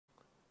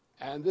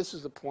And this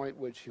is the point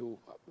which you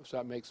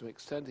make some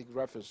extended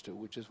reference to,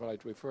 which is what I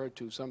referred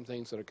to, some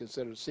things that are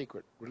considered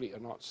secret really are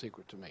not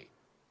secret to me.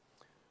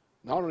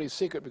 Not only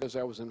secret because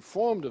I was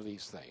informed of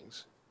these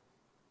things,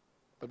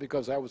 but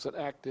because I was an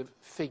active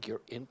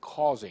figure in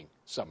causing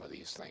some of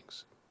these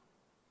things.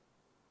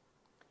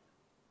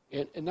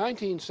 In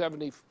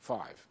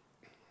 1975,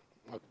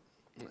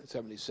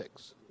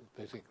 76 in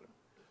particular,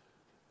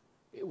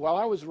 while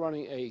I was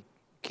running a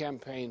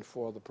campaign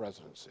for the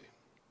presidency,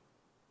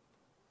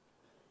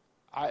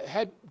 I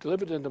had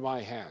delivered into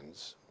my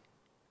hands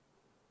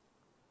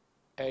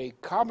a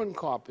carbon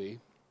copy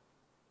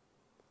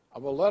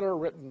of a letter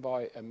written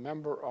by a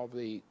member of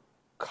the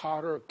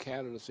Carter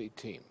candidacy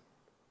team,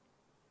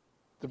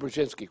 the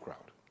Brzezinski crowd.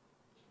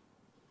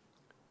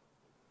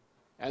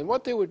 And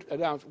what they would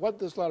announce, what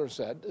this letter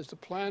said, is the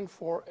plan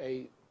for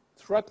a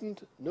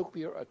threatened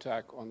nuclear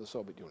attack on the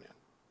Soviet Union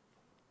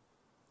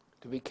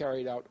to be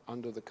carried out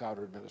under the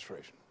Carter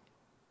administration.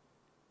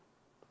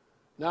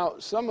 Now,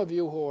 some of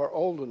you who are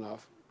old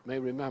enough may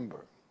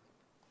remember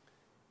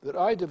that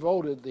I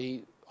devoted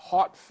the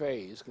hot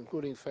phase,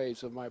 concluding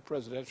phase of my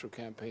presidential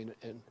campaign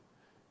in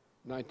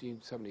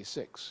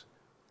 1976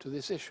 to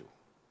this issue.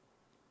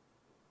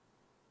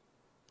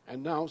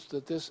 Announced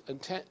that this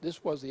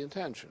was the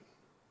intention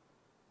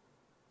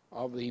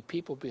of the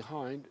people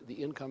behind the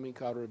incoming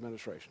Carter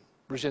administration,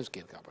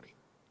 Brzezinski and company,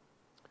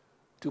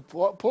 to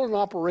pull an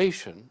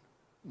operation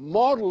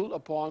modeled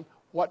upon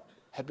what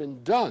had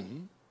been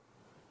done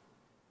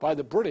by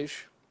the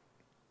British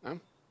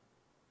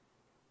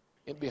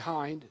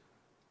behind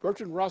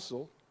Bertrand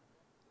Russell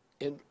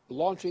in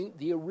launching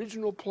the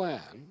original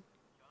plan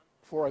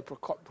for a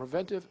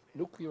preventive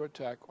nuclear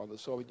attack on the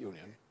Soviet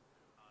Union,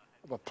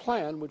 of a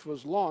plan which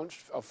was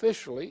launched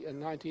officially in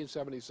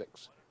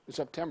 1976, in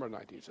September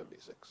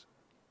 1976.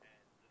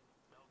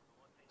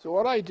 So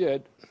what I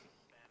did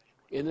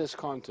in this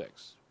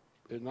context,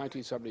 in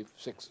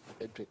 1976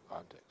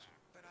 context,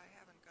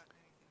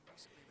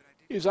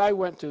 is I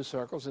went to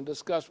circles and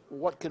discussed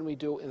what can we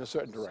do in a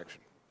certain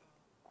direction.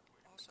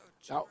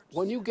 Now,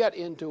 when you get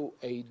into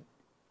a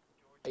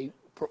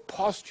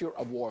posture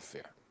of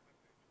warfare,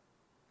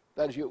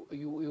 that is,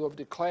 you have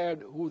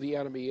declared who the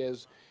enemy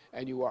is,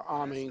 and you are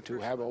arming to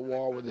have a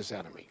war with this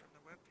enemy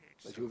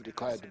that you have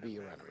declared to be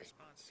your enemy.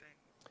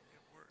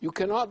 You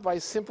cannot, by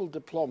simple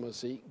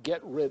diplomacy,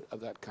 get rid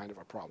of that kind of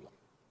a problem.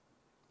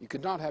 You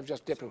could not have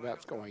just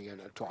diplomats going in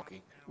and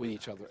talking with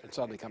each other and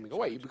suddenly coming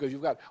away, because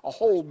you've got a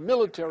whole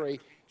military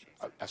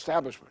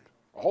establishment,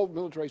 a whole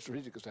military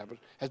strategic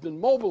establishment has been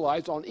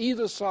mobilized on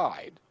either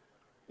side,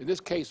 in this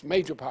case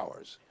major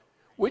powers,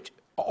 which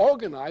are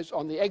organized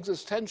on the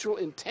existential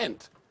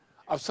intent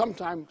of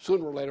sometime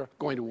sooner or later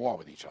going to war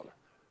with each other.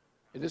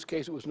 In this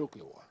case, it was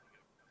nuclear war.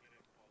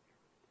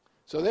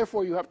 So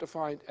therefore, you have to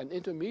find an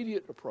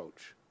intermediate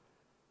approach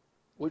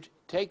which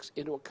takes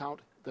into account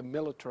the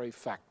military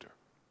factor.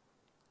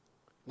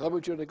 In other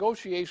words, your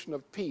negotiation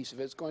of peace, if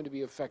it's going to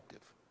be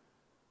effective,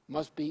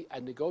 must be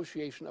a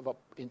negotiation of an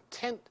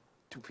intent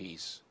to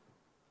peace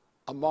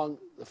among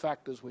the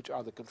factors which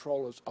are the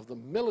controllers of the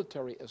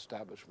military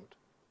establishment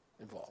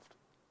involved.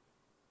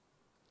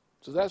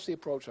 So that's the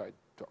approach I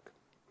took.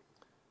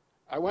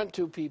 I went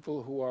to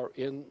people who are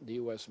in the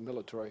U.S.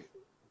 military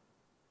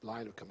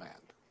line of command,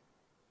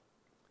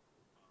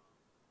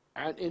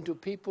 and into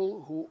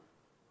people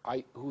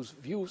whose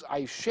views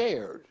I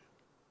shared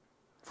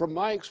from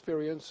my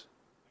experience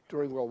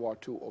during World War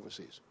II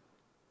overseas.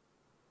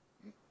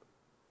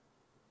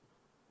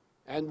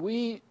 And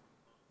we,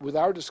 with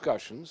our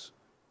discussions,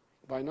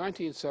 by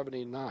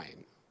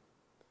 1979,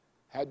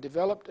 had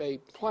developed a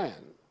plan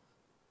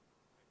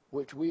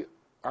which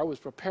I was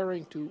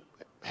preparing to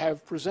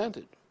have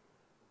presented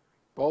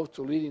both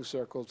to leading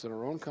circles in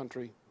our own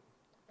country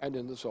and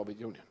in the Soviet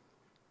Union.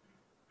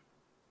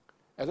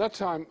 At that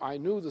time, I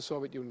knew the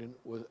Soviet Union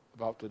was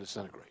about to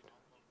disintegrate.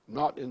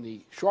 Not in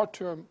the short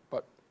term,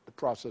 but the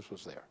process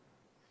was there.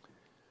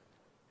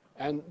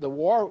 And the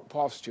war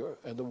posture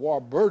and the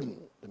war burden,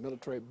 the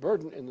military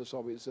burden in the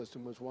Soviet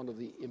system, was one of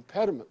the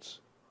impediments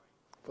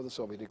for the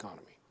Soviet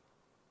economy.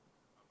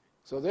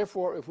 So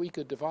therefore, if we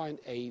could define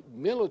a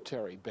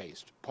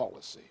military-based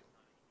policy,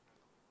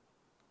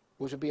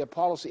 which would be a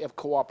policy of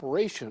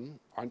cooperation,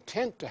 or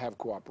intent to have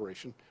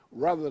cooperation,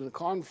 rather than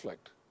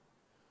conflict,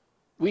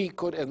 we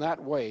could, in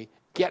that way,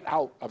 get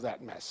out of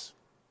that mess.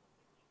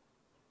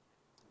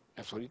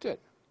 That's what he did.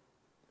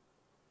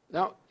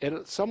 Now, at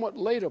a somewhat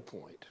later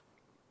point,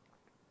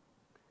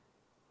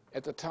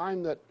 at the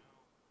time that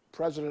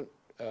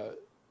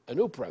a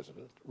new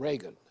president,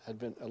 Reagan, had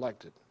been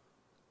elected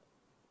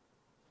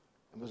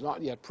and was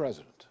not yet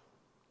president,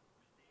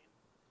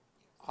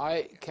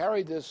 I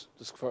carried this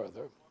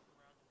further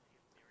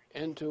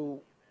into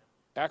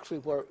actually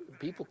where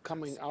people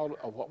coming out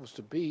of what was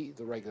to be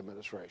the Reagan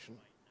administration,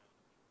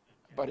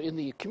 but in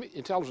the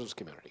intelligence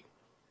community,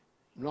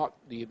 not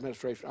the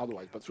administration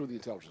otherwise, but through the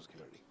intelligence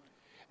community.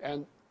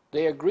 And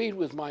they agreed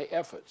with my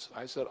efforts.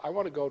 I said, I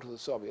want to go to the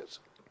Soviets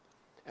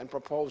and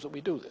propose that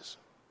we do this.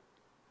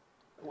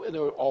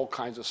 There were all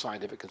kinds of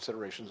scientific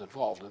considerations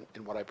involved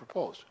in what I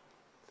proposed.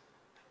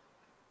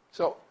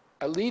 So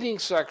a leading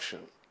section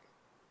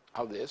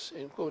of this,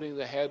 including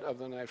the head of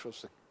the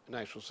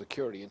National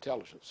Security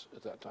Intelligence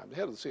at that time, the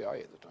head of the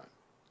CIA at the time,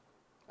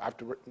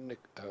 after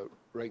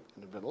Reagan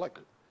had been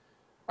elected,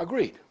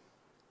 agreed.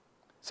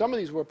 Some of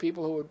these were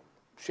people who had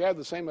shared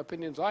the same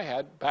opinions I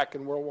had back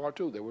in World War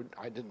II.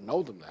 I didn't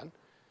know them then,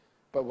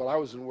 but while I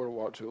was in World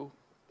War II,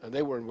 and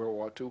they were in World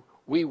War II,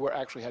 we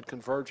actually had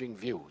converging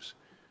views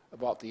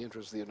about the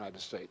interests of the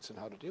United States and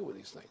how to deal with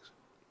these things.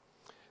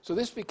 So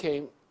this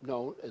became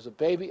known as a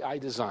baby I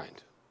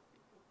designed.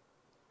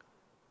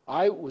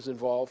 I was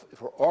involved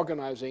for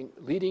organizing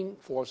leading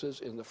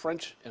forces in the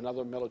French and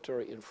other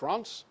military in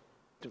France,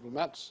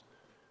 diplomats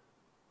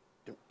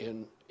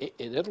in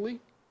Italy,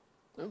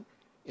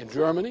 in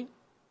Germany,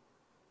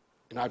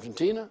 in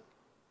Argentina,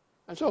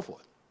 and so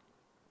forth.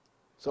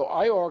 So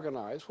I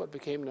organized what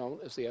became known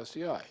as the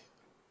SDI.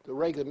 The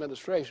Reagan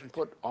administration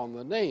put on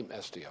the name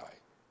SDI.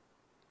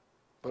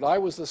 But I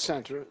was the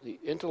center, the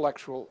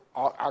intellectual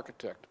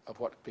architect of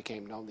what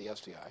became known the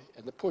SDI,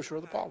 and the pusher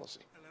of the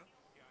policy.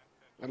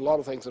 And a lot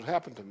of things that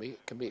happened to me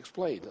can be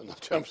explained in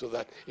terms of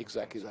that,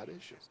 exactly that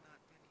issue.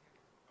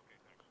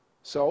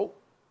 So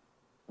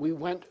we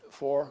went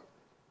for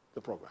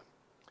the program.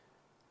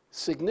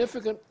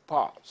 Significant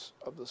parts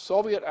of the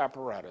Soviet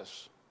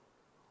apparatus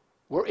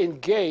were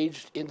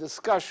engaged in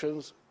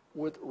discussions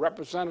with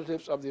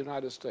representatives of the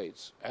United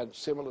States and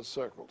similar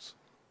circles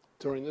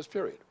during this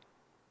period,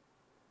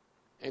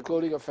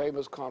 including a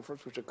famous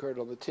conference which occurred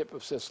on the tip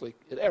of Sicily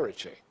at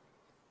Erice.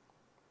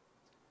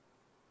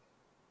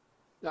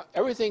 Now,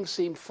 everything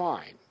seemed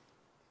fine.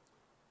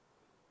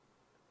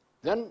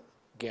 Then,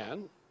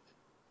 again,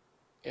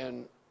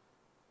 in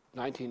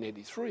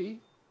 1983,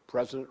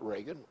 President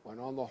Reagan went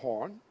on the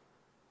horn,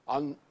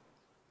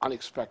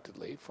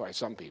 unexpectedly for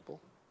some people,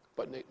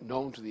 but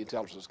known to the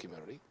intelligence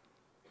community,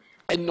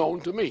 and known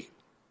to me.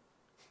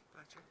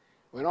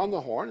 Went on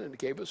the horn and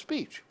gave a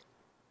speech,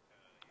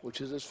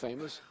 which is his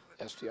famous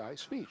SDI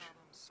speech.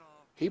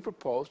 He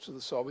proposed to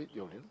the Soviet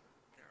Union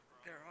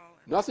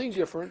nothing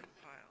different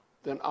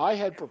than I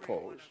had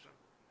proposed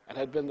and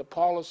had been the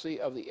policy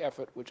of the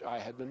effort which I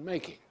had been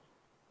making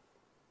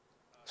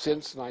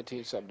since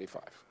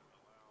 1975.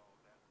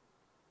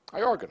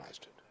 I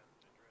organized it.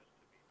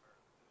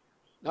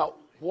 Now,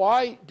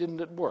 why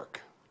didn't it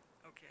work?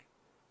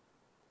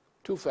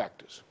 Two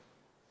factors.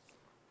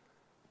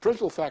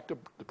 Principal factor,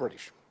 the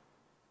British.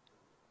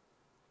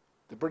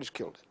 The British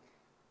killed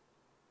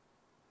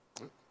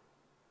it.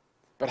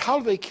 But how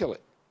did they kill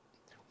it?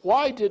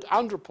 Why did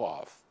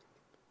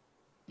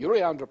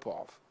Yuri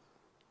Andropov,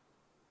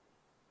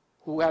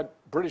 who had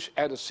British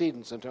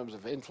antecedents in terms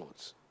of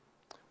influence,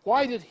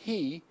 why did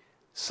he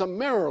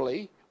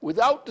summarily,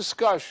 without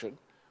discussion,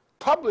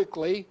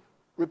 publicly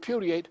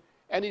repudiate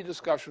any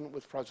discussion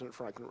with President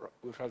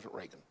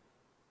Reagan?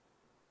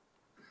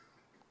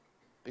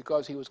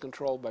 Because he was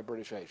controlled by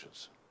British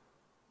agents.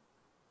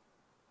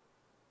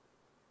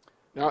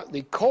 Now,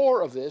 the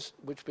core of this,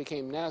 which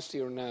became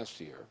nastier and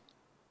nastier,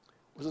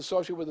 was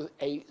associated with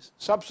a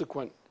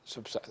subsequent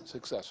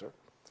successor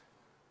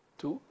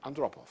to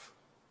Andropov,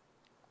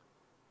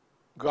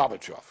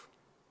 Gorbachev,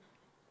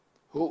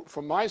 who,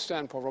 from my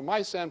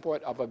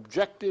standpoint of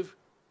objective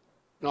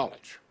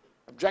knowledge,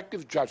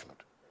 objective judgment,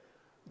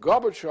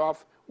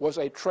 Gorbachev was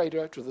a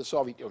traitor to the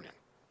Soviet Union.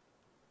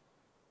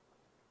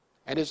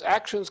 And his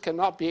actions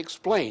cannot be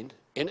explained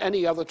in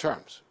any other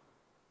terms.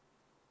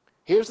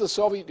 Here's the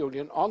Soviet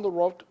Union on the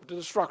road to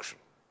destruction.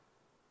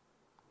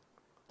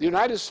 The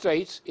United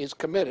States is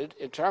committed,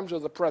 in terms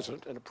of the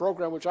president, in a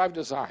program which I've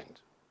designed,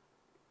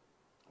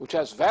 which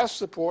has vast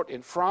support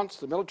in France,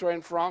 the military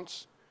in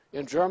France,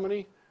 in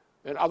Germany,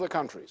 and other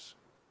countries,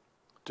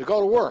 to go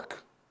to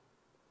work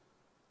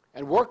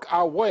and work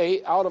our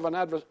way out of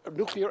a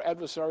nuclear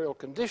adversarial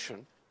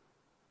condition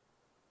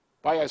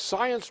by a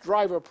science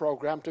driver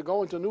program to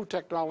go into new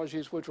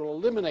technologies which will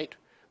eliminate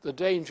the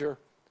danger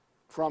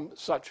from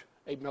such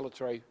a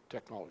military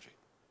technology.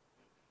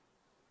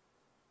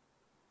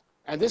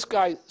 And this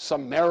guy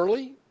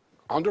summarily,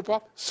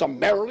 Andropov,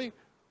 summarily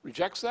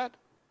rejects that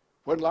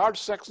when large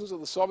sections of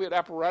the Soviet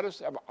apparatus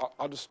have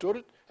understood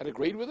it and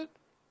agreed with it.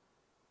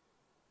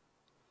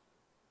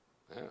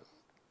 Yeah.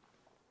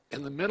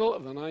 In the middle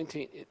of the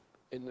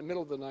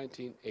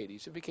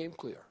 1980s, it became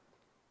clear.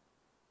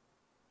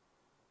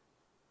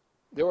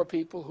 There were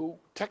people who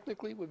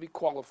technically would be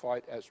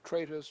qualified as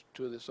traitors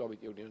to the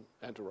Soviet Union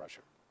and to Russia,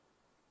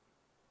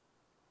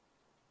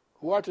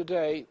 who are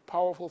today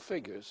powerful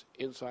figures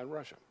inside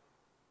Russia.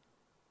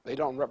 They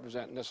don't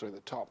represent necessarily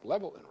the top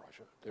level in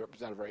Russia. They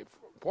represent a very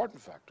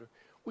important factor,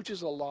 which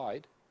is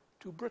allied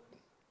to Britain.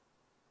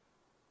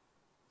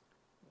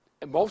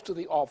 And most of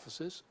the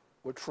officers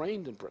were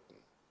trained in Britain.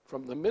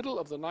 From the middle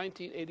of the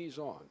 1980s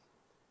on,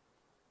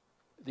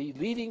 the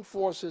leading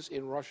forces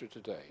in Russia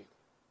today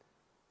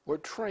were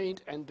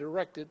trained and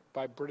directed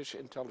by British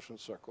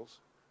intelligence circles,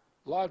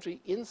 largely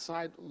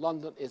inside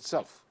London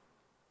itself.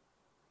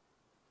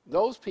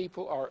 Those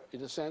people are,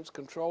 in a sense,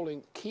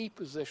 controlling key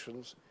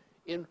positions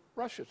in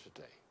Russia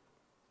today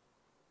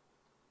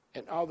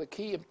and are the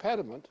key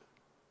impediment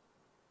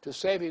to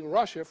saving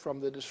Russia from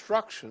the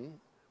destruction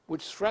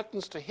which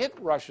threatens to hit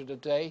Russia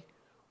today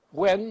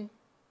when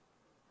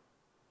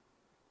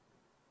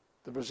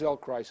the Brazil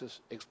crisis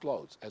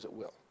explodes, as it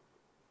will.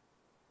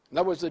 In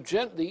other words,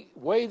 the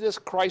way this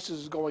crisis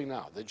is going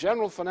now, the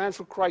general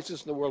financial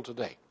crisis in the world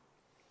today,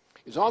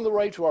 is on the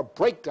way to a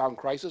breakdown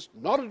crisis,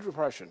 not a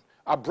depression,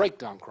 a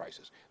breakdown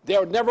crisis.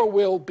 There never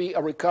will be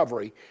a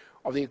recovery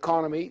of the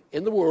economy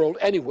in the world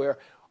anywhere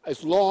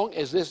as long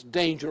as this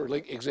danger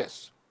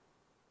exists.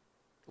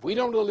 If we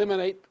don't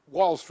eliminate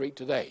Wall Street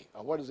today,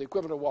 or what is the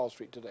equivalent of Wall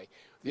Street today,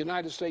 the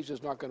United States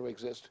is not going to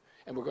exist,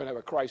 and we're going to have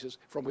a crisis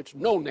from which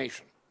no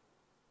nation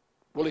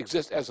will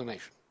exist as a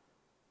nation.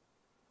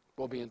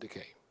 Will be in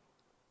decay.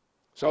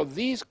 So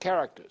these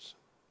characters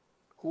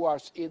who are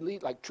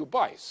elite, like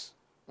Chubais,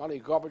 not only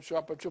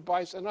Gorbachev, but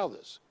Chubais and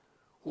others,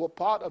 who are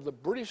part of the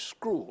British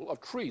school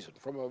of treason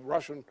from a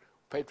Russian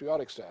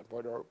patriotic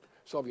standpoint or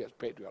Soviet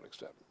patriotic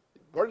standpoint,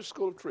 the British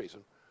school of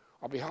treason,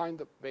 are behind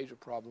the major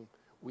problem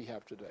we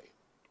have today.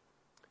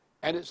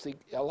 And it's the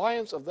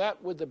alliance of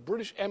that with the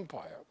British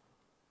Empire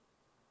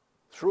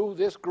through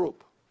this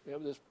group. You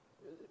have this,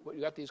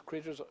 you got these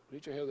creatures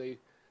here, the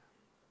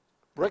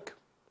BRIC,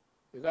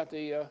 you got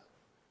the,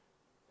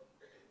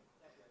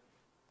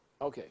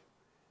 okay.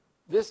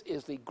 This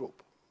is the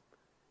group.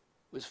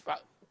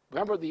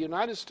 Remember, the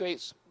United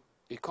States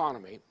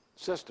economy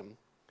system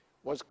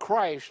was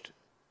crashed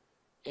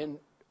in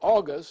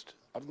August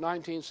of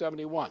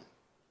 1971.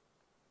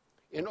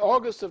 In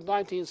August of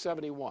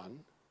 1971,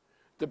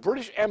 the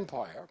British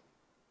Empire,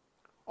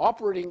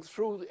 operating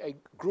through a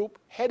group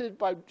headed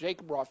by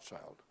Jacob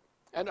Rothschild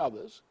and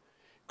others,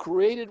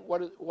 created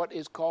what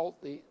is called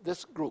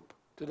this group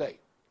today.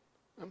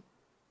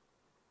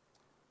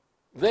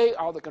 They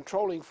are the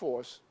controlling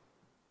force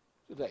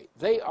today.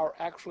 They are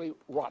actually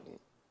rotten,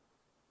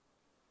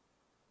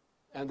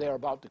 and they are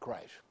about to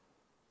crash.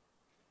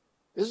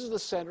 This is the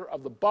center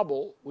of the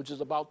bubble which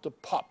is about to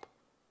pop.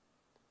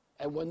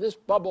 And when this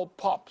bubble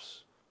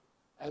pops,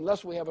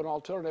 unless we have an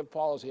alternative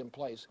policy in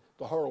place,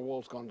 the whole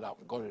world's going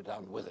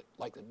down with it,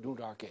 like the New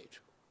Dark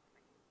Age.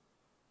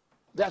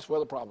 That's where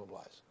the problem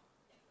lies.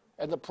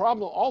 And the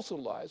problem also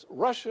lies,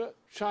 Russia,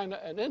 China,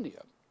 and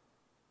India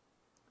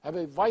have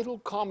a vital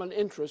common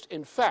interest,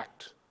 in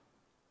fact,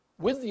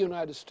 with the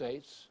United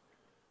States,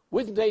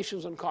 with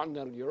nations in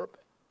continental Europe,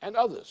 and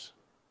others,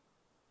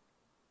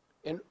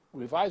 in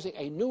revising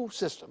a new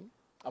system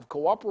of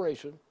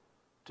cooperation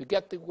to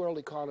get the world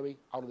economy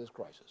out of this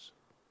crisis.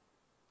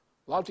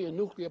 Largely a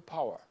nuclear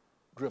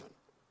power-driven,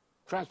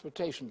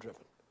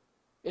 transportation-driven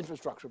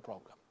infrastructure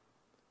program,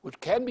 which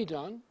can be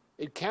done,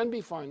 it can be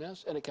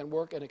financed, and it can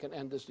work, and it can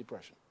end this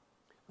depression.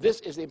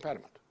 This is the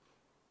impediment.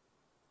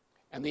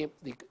 And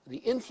the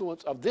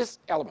influence of this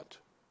element,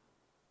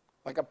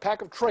 like a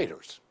pack of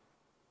traitors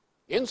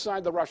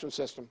inside the Russian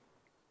system,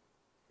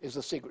 is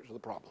the secret to the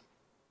problem.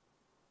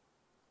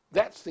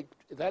 That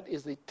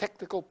is the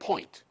technical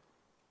point.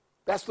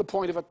 That's the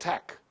point of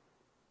attack.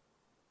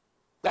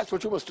 That's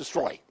what you must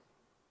destroy.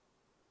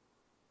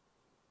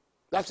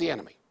 That's the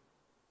enemy.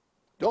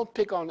 Don't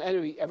pick on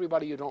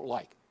everybody you don't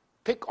like.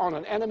 Pick on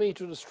an enemy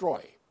to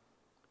destroy.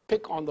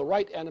 Pick on the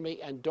right enemy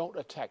and don't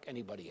attack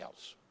anybody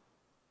else.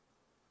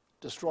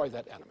 Destroy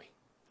that enemy.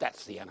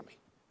 That's the enemy.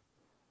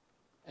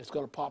 And it's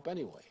going to pop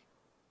anyway.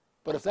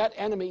 But if that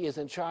enemy is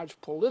in charge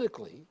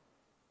politically,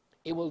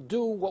 it will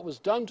do what was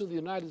done to the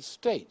United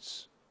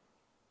States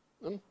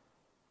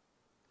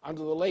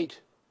under the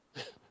late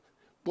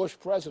Bush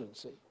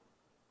presidency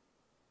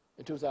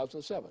in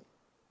 2007,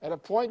 at a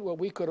point where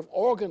we could have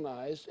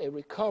organized a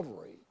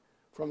recovery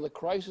from the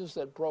crisis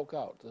that broke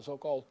out, the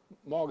so-called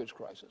mortgage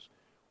crisis,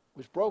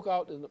 which broke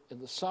out in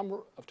the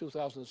summer of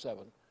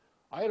 2007.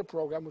 I had a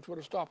program which would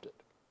have stopped it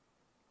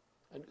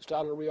and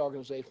started a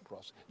reorganization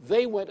process.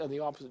 They went in the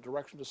opposite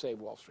direction to save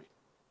Wall Street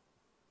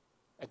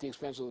at the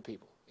expense of the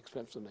people,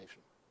 expense of the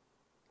nation.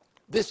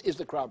 This is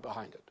the crowd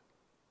behind it.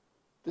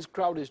 This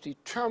crowd is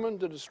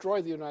determined to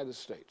destroy the United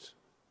States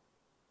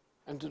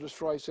and to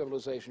destroy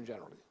civilization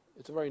generally.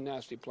 It's a very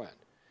nasty plan.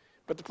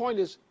 But the point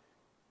is,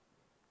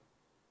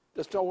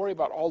 let's don't worry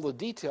about all the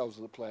details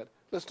of the plan.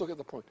 Let's look at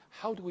the point.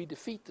 How do we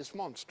defeat this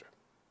monster?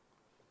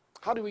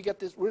 How do we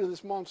get rid of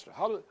this monster?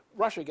 How does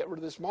Russia get rid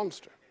of this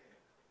monster?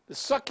 The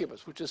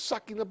succubus, which is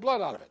sucking the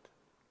blood out of it.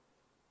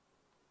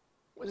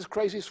 With this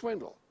crazy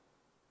swindle.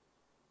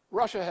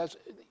 Russia has,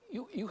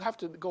 you have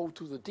to go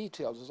through the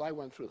details as I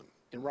went through them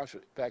in Russia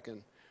back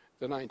in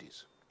the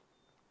 90s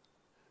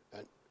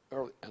and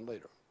early and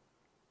later.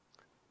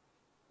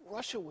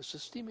 Russia was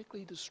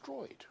systemically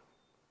destroyed.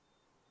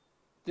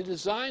 The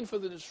design for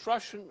the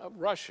destruction of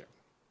Russia,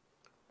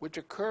 which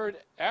occurred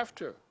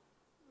after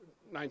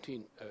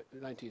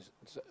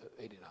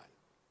 1989,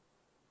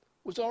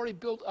 was already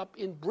built up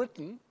in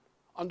Britain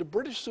under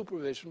British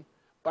supervision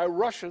by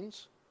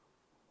Russians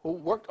who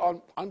worked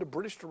under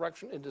British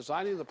direction in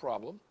designing the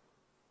problem,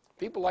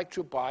 people like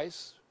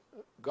Chubais,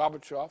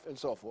 Gorbachev, and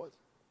so forth,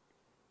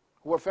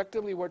 who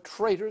effectively were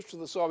traitors to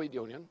the Soviet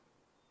Union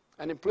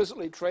and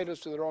implicitly traitors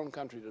to their own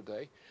country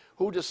today,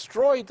 who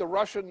destroyed the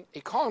Russian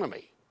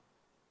economy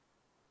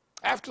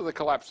after the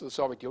collapse of the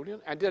Soviet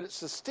Union and did it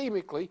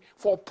systemically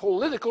for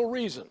political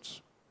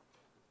reasons.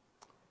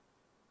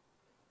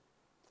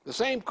 The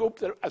same group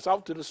that is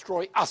out to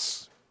destroy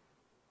us.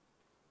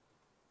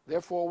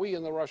 Therefore, we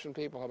and the Russian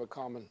people have a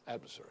common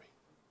adversary.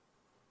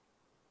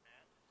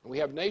 And we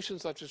have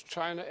nations such as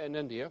China and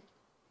India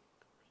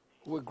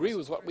who agree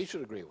with what we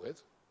should agree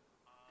with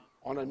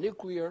on a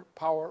nuclear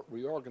power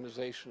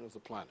reorganization of the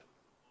planet.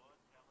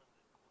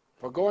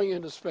 For going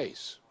into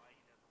space,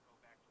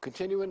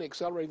 continuing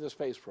accelerating the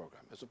space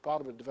program as a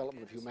part of the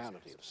development of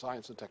humanity, of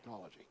science and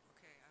technology,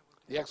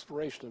 the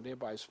exploration of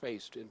nearby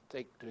space to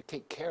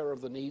take care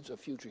of the needs of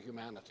future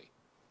humanity.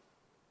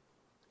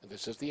 And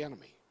this is the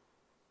enemy.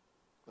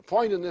 The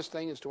point in this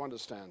thing is to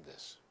understand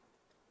this.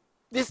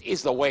 This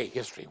is the way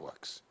history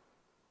works.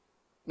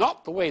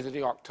 Not the way the New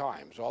York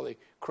Times or the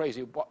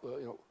crazy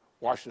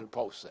Washington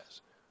Post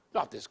says.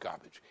 Not this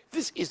garbage.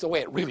 This is the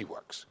way it really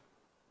works.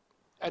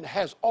 And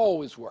has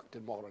always worked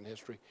in modern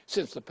history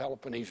since the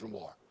Peloponnesian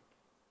War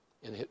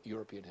in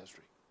European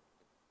history.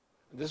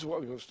 And this is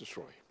what we must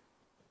destroy.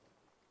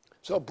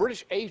 So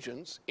British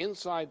agents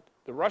inside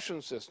the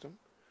Russian system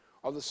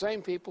are the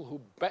same people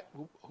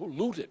who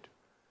looted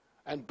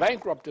and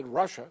bankrupted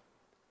Russia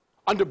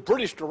under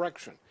British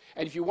direction.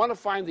 And if you want to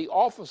find the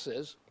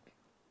offices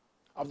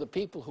of the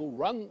people who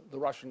run the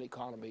Russian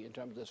economy in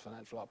terms of this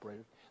financial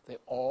operation, they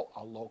all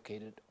are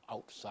located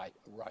outside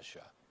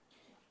Russia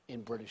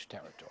in British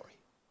territory.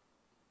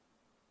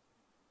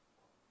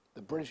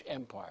 The British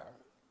Empire,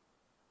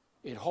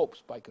 it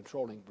hopes by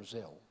controlling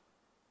Brazil,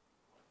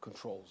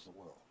 controls the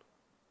world.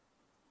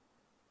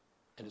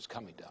 And it's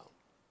coming down.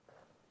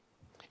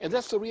 And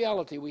that's the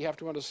reality we have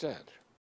to understand.